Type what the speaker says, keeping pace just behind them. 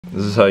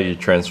This is how you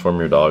transform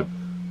your dog.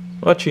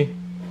 Mochi.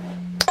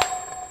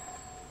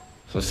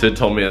 So Sid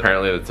told me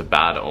apparently it's a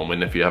bad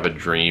omen if you have a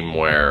dream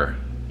where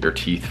your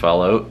teeth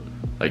fell out,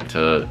 like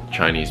to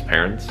Chinese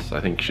parents, I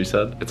think she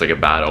said. It's like a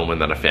bad omen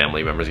that a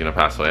family member's gonna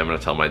pass away. I'm gonna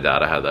tell my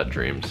dad I had that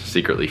dream,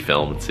 secretly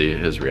film and see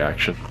his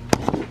reaction.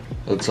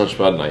 I had such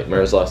bad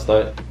nightmares last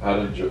night. I had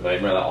a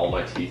nightmare that all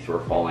my teeth were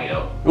falling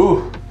out.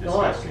 Ooh,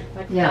 disgusting.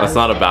 Yeah. That's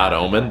not a bad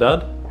omen,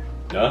 Dad?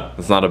 Yeah?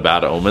 That's not a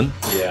bad omen?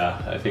 Yeah,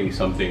 I think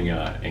something,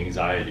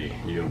 anxiety.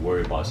 You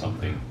worry about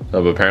something.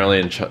 No, but apparently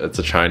it's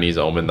a Chinese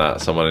omen that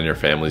someone in your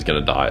family's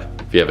gonna die.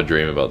 If you have a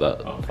dream about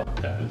that. Oh, fuck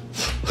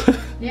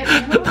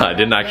that. I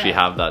didn't actually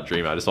have that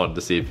dream. I just wanted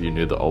to see if you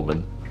knew the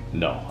omen.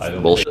 No, I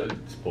don't. Bullshit.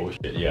 It's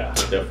bullshit. Yeah,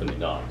 definitely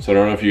not. So I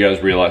don't know if you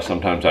guys realize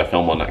sometimes I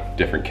film on a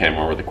different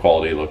camera where the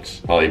quality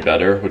looks probably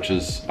better, which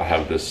is I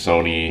have this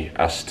Sony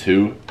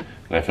S2.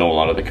 And I film a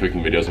lot of the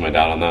cooking videos with my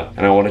dad on that.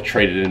 And I want to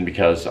trade it in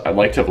because I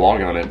like to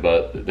vlog on it,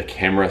 but the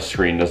camera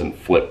screen doesn't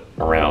flip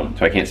around.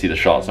 So I can't see the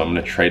shot. So I'm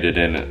gonna trade it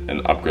in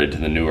and upgrade to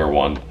the newer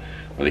one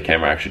where the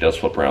camera actually does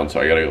flip around.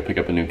 So I gotta go pick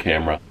up a new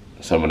camera.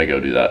 So I'm gonna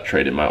go do that,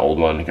 trade in my old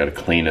one. I gotta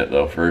clean it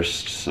though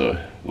first so it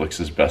looks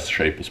as best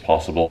shape as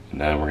possible. And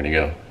then we're gonna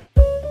go.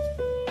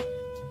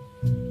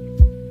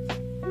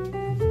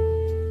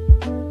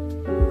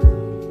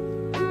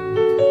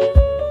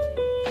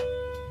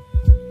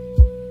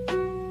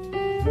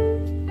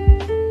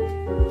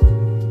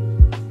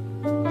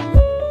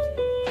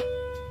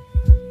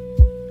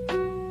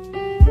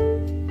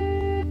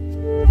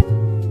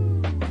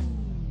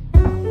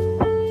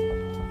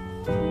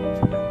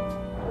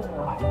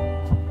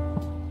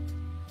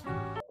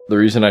 The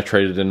reason I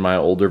traded in my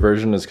older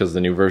version is because the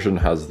new version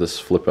has this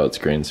flip out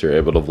screen so you're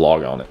able to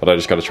vlog on it. But I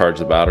just gotta charge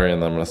the battery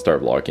and then I'm gonna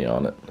start vlogging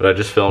on it. But I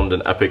just filmed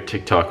an epic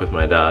TikTok with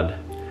my dad.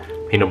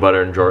 Peanut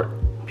butter and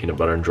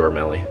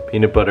jormelly.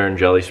 Peanut butter and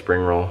jelly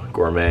spring roll,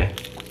 gourmet.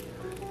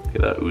 Look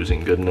at that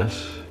oozing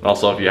goodness.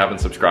 Also, if you haven't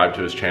subscribed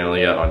to his channel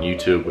yet on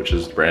YouTube, which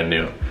is brand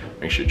new,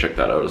 make sure you check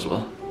that out as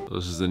well.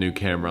 This is the new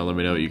camera, let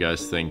me know what you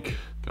guys think.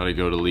 Gotta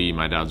go to Lee,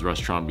 my dad's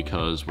restaurant,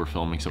 because we're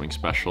filming something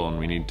special and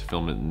we need to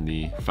film it in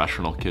the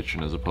professional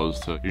kitchen as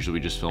opposed to, usually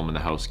we just film in the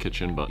house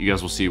kitchen, but you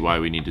guys will see why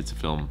we needed to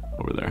film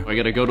over there. I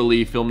gotta go to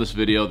Lee, film this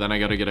video, then I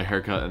gotta get a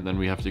haircut, and then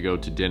we have to go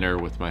to dinner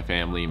with my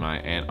family, my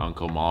aunt,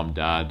 uncle, mom,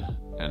 dad,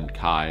 and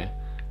Kai.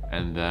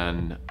 And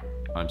then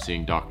I'm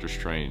seeing Doctor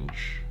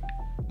Strange,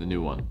 the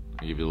new one.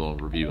 I'll give you a little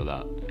review of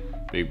that.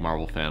 Big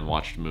Marvel fan,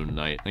 watched Moon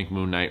Knight. I think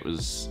Moon Knight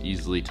was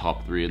easily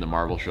top 3 of the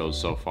Marvel shows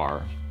so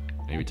far.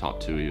 Maybe top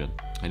 2 even.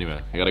 Anyway,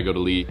 I gotta go to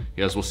Lee.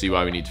 You guys will see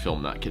why we need to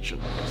film that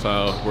kitchen.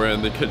 So we're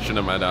in the kitchen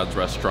of my dad's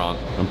restaurant.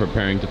 I'm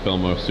preparing to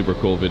film a super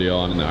cool video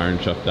on the Iron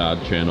Chef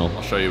Dad channel.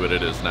 I'll show you what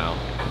it is now.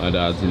 My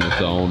dad's in the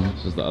zone.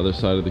 This is the other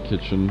side of the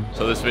kitchen.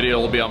 So this video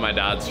will be on my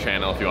dad's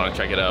channel if you want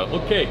to check it out.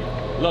 Okay,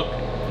 look.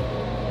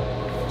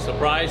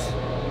 Surprise.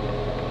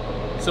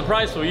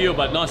 Surprise for you,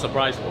 but not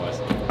surprise for us.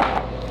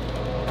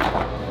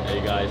 Hey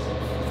guys.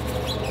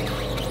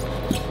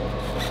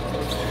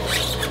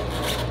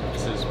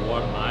 This is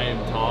what I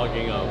am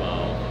talking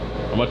about.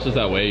 How much does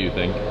that weigh, you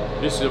think?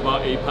 This is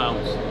about 8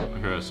 pounds.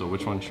 Okay, so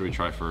which one should we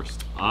try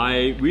first?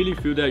 I really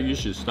feel that you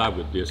should start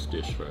with this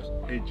dish first.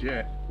 Hey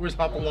Jet, where's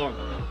Hopalong?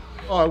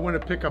 Oh, I went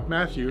to pick up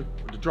Matthew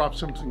to drop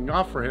something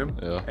off for him.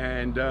 Yeah.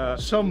 And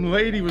some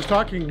lady was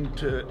talking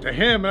to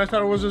him and I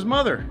thought it was his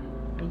mother.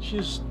 And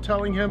she's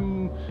telling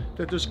him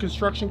that there's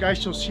construction guy,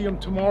 she'll see him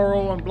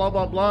tomorrow and blah,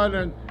 blah, blah.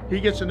 And he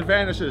gets in the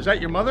van and says, is that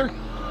your mother?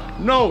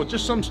 No,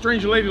 just some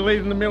strange lady laid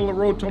in the middle of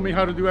the road told me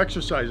how to do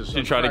exercises. Did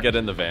you try to get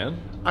in the van?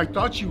 I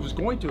thought she was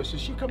going to. I said,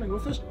 is she coming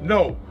with us?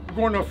 No,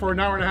 we're going for an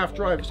hour-and-a-half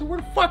drive. I said,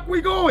 where the fuck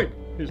we going?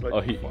 He's like,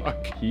 Oh,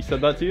 fuck. he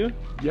said that to you?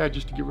 Yeah,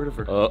 just to get rid of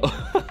her.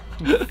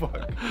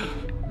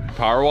 Fuck.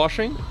 Power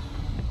washing?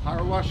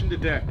 Power washing the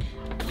deck.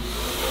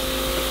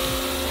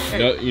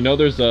 You know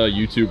there's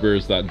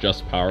YouTubers that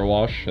just power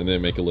wash and they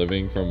make a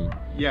living from,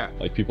 Yeah.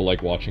 like people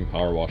like watching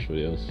power wash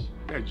videos.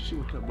 Yeah, did you see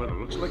what it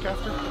looks like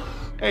after?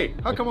 Hey,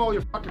 how come all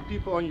your fucking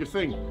people on your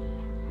thing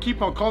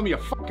keep on calling me a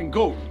fucking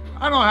goat?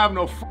 I don't have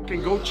no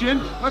fucking goat chin.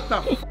 What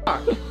the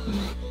fuck?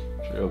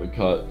 Check out the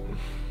cut.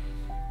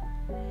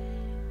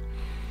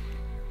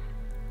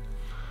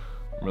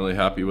 I'm really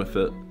happy with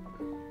it.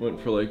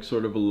 Went for like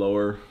sort of a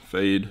lower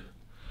fade.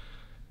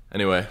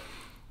 Anyway,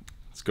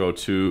 let's go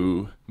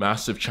to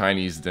massive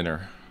Chinese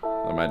dinner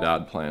that my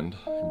dad planned.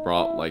 He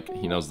brought, like,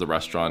 he knows the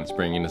restaurant, he's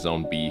bringing his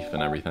own beef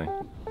and everything.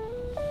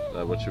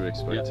 What should we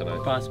expect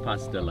tonight?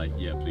 Pass the light,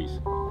 yeah, please.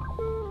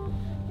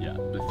 Yeah,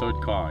 the third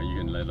car, you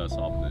can let us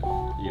off.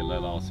 You can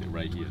let us sit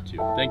right here too.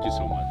 Thank you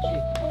so much.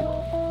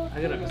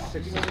 I got a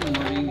 6 in the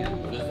morning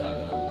and what is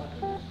that?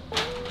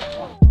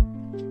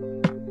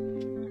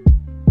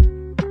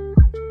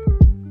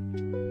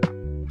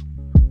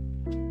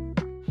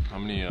 How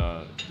many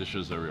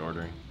dishes are we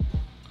ordering?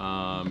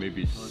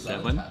 Maybe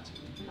 7.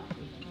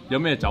 有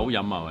咩酒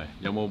飲啊？喂，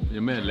有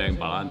咩靚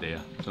白蘭地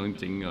啊？想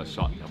整個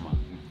shot 飲啊？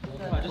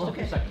 Just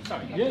a second,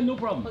 sorry. Yeah, no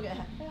problem. Okay.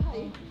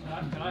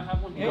 Can I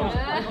have one?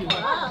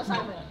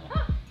 Sorry.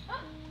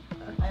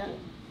 係啊，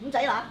五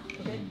仔乸。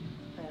OK。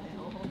係啊，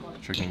好。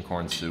chicken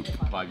corn soup.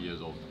 5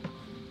 years old.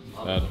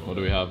 Dad, what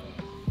do we have?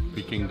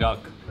 Peking duck.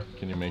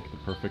 Can you make the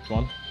perfect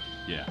one?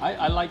 Yeah,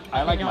 I like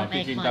my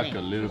Peking duck a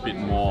little bit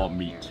more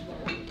meat.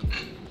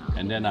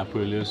 And then I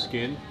put a little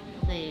skin.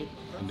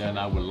 And then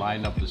I will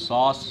line up the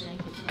sauce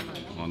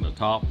on the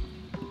top.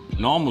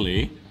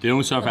 Normally, they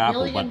don't serve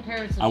apple, but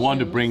I want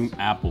to bring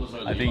apple.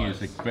 I think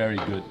it's a very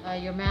good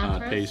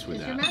taste with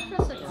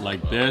that.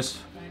 Like this,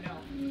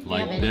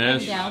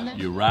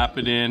 you wrap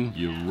it in,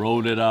 you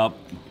roll it up.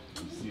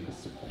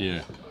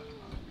 Here.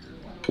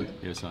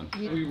 Here, son. I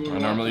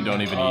normally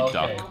don't even eat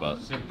duck, but...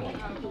 Simple.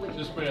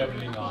 Just put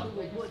everything on.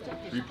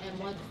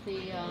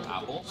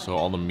 So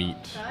all the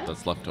meat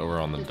that's left over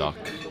on the duck,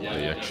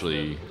 they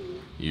actually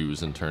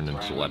use and turn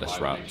into lettuce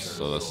wraps.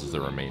 So this is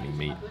the remaining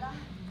meat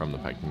from the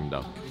Peking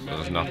duck. So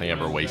there's nothing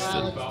ever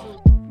wasted.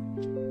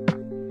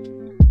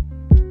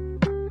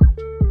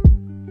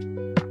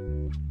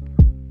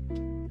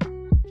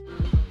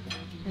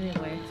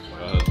 Anyway,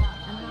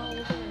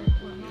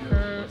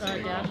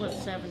 her dad was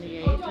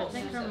 78. I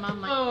think her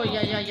mom. Oh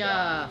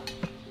yeah.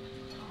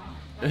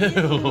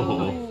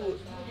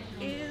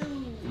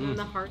 Ew.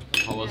 The heart.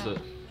 How was it?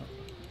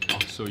 Oh,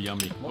 so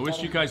yummy. I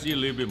wish you guys eat a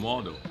little bit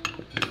more though.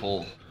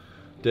 Full.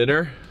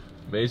 Dinner?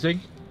 Amazing?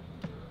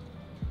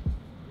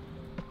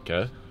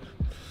 Okay.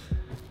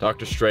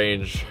 Doctor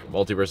Strange,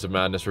 Multiverse of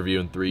Madness review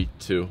in 3,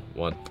 2,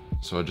 1.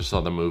 So I just saw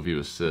the movie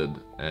with Sid,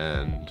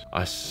 and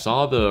I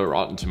saw the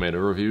Rotten Tomato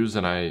reviews,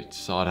 and I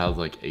saw it had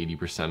like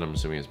 80%. I'm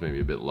assuming it's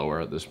maybe a bit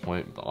lower at this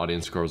point. The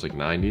audience score was like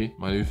 90.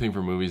 My new thing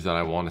for movies that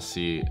I want to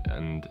see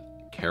and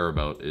care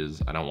about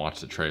is I don't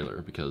watch the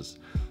trailer, because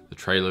the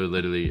trailer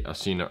literally, I've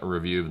seen a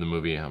review of the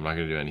movie, I'm not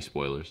gonna do any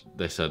spoilers.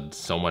 They said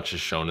so much is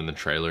shown in the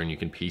trailer and you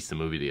can piece the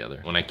movie together.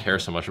 When I care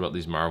so much about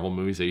these Marvel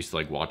movies, I used to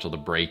like watch all the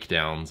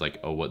breakdowns, like,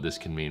 oh, what this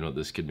could mean, what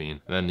this could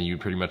mean. And then you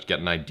pretty much get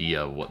an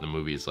idea of what the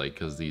movie is like,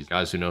 because these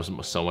guys who know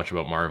so much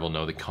about Marvel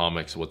know the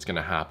comics, what's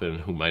gonna happen,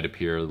 who might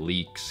appear,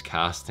 leaks,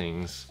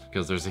 castings.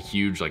 Because there's a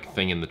huge like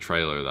thing in the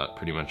trailer that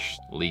pretty much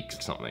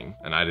leaks something.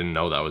 And I didn't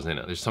know that was in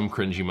it. There's some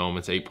cringy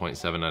moments,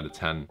 8.7 out of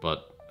 10,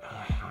 but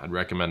I'd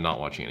recommend not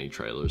watching any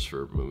trailers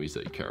for movies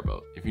that you care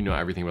about. If you know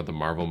everything about the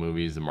Marvel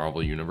movies, the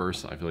Marvel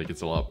universe, I feel like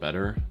it's a lot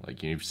better.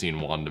 Like you've seen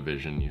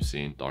WandaVision, you've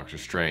seen Doctor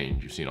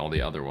Strange, you've seen all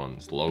the other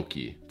ones,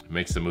 Loki. It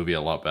makes the movie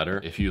a lot better.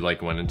 If you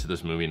like went into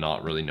this movie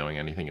not really knowing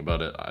anything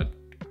about it, I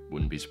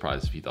wouldn't be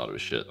surprised if you thought it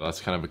was shit.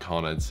 That's kind of a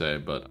con I'd say,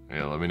 but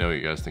yeah, let me know what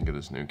you guys think of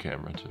this new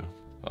camera too.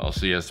 I'll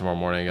see you guys tomorrow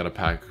morning. I got a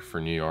pack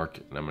for New York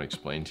and I'm gonna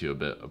explain to you a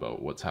bit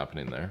about what's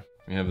happening there.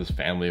 We have this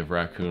family of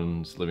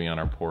raccoons living on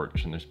our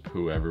porch and there's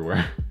poo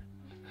everywhere.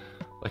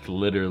 Like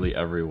literally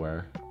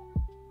everywhere.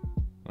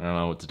 I don't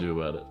know what to do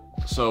about it.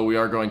 So we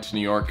are going to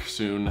New York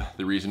soon.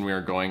 The reason we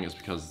are going is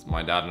because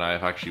my dad and I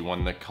have actually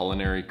won the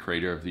Culinary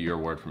Creator of the Year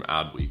award from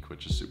Adweek,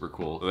 which is super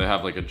cool. So they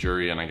have like a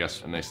jury and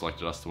they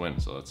selected us to win,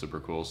 so that's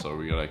super cool. So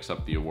we gotta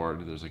accept the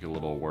award. There's like a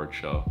little award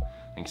show.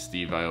 I think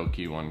Steve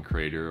Aoki won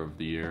Creator of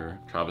the Year.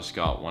 Travis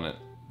Scott won it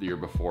the year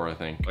before, I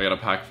think. I got a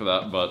pack for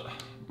that, but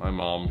my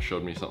mom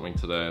showed me something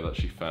today that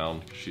she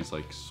found. She's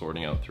like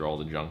sorting out through all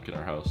the junk in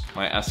our house.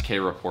 My SK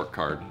report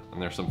card, and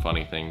there's some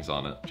funny things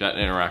on it. Jet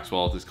interacts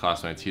well with his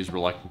classmates. He's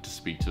reluctant to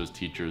speak to his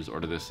teachers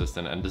or to the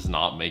assistant and does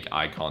not make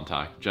eye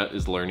contact. Jet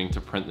is learning to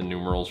print the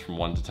numerals from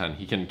 1 to 10.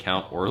 He can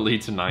count orally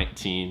to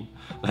 19,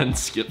 then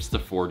skips to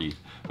 40,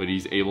 but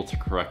he's able to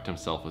correct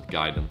himself with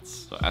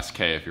guidance. So SK,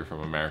 if you're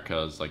from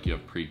America, is like you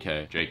have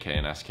pre-K, JK,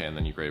 and SK, and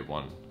then you grade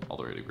 1 all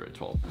the way to grade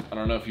 12. I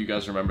don't know if you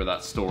guys remember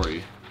that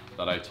story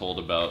that I told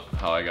about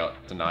how I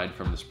got denied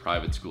from this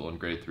private school in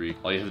grade 3.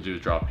 All you had to do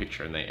is draw a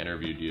picture and they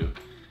interviewed you.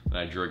 And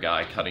I drew a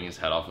guy cutting his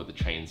head off with a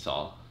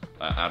chainsaw.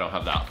 I don't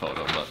have that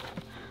photo, but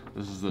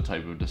this is the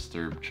type of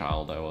disturbed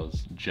child I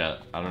was.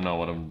 Jet, I don't know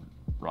what I'm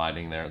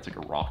riding there. It's like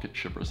a rocket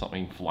ship or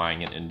something,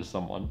 flying it into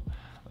someone.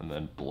 And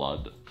then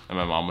blood. And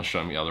my mom was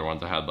showing me other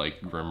ones. I had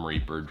like Grim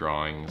Reaper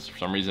drawings. For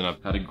some reason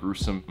I've had a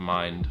gruesome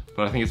mind.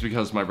 But I think it's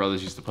because my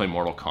brothers used to play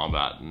Mortal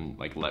Kombat and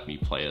like let me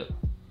play it.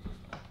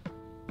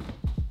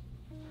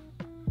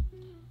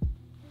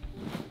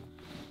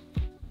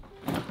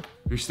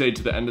 Who stayed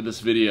to the end of this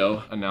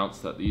video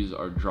announced that these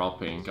are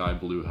dropping Sky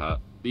Blue Hat.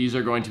 These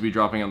are going to be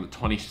dropping on the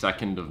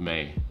 22nd of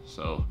May.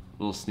 So a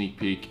little sneak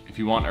peek. If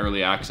you want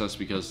early access,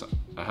 because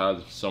I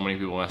had so many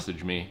people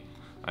message me,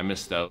 I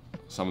missed out.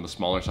 Some of the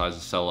smaller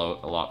sizes sell out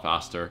a lot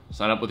faster.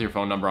 Sign up with your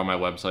phone number on my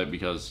website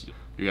because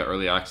you get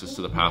early access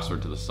to the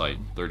password to the site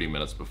 30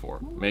 minutes before.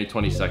 May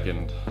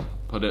 22nd,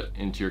 put it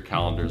into your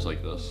calendars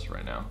like this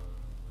right now.